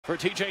for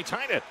TJ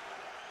Tynan.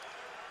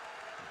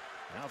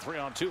 Now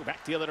 3-on-2,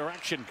 back the other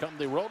direction come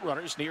the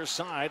Roadrunners, near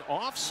side,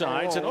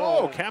 offsides, and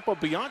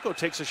Capobianco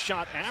takes a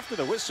shot after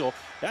the whistle.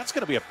 That's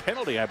going to be a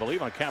penalty, I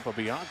believe, on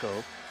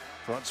Capobianco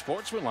for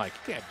unsportsmanlike.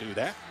 You can't do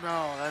that.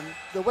 No, and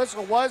the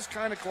whistle was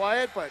kind of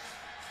quiet, but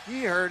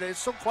he heard it. It's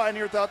so quiet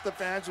here without the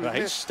fans.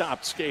 He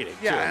stopped skating,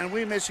 yeah, too. And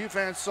we miss you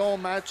fans so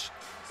much.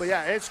 But,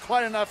 yeah, it's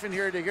quiet enough in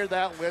here to hear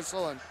that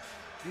whistle, and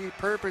he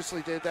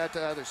purposely did that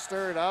to either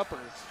stir it up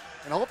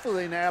and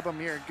hopefully nab him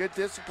here. Good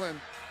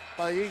discipline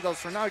by the Eagles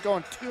for not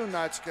going too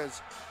nuts, because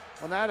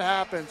when that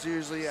happens,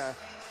 usually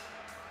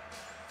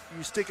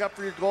you stick up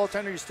for your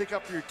goaltender, you stick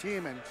up for your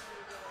team and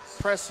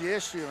press the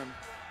issue. And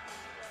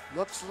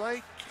looks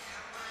like,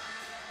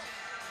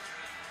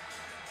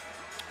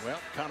 well,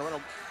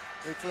 Colorado,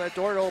 wait for that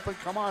door to open.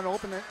 Come on,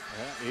 open it.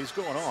 Yeah, he's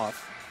going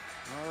off.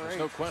 All right. There's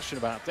no question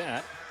about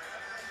that.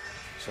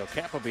 So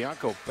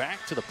Capobianco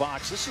back to the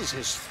box. This is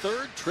his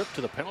third trip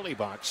to the penalty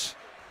box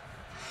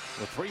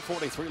with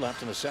 3:43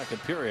 left in the second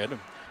period.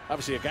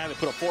 Obviously, a guy that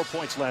put up 4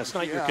 points last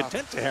night. Yeah. You're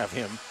content to have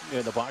him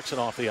in the box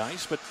and off the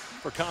ice. But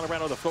for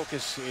Colorado, the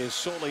focus is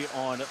solely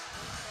on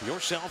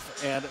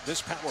yourself and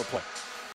this power play.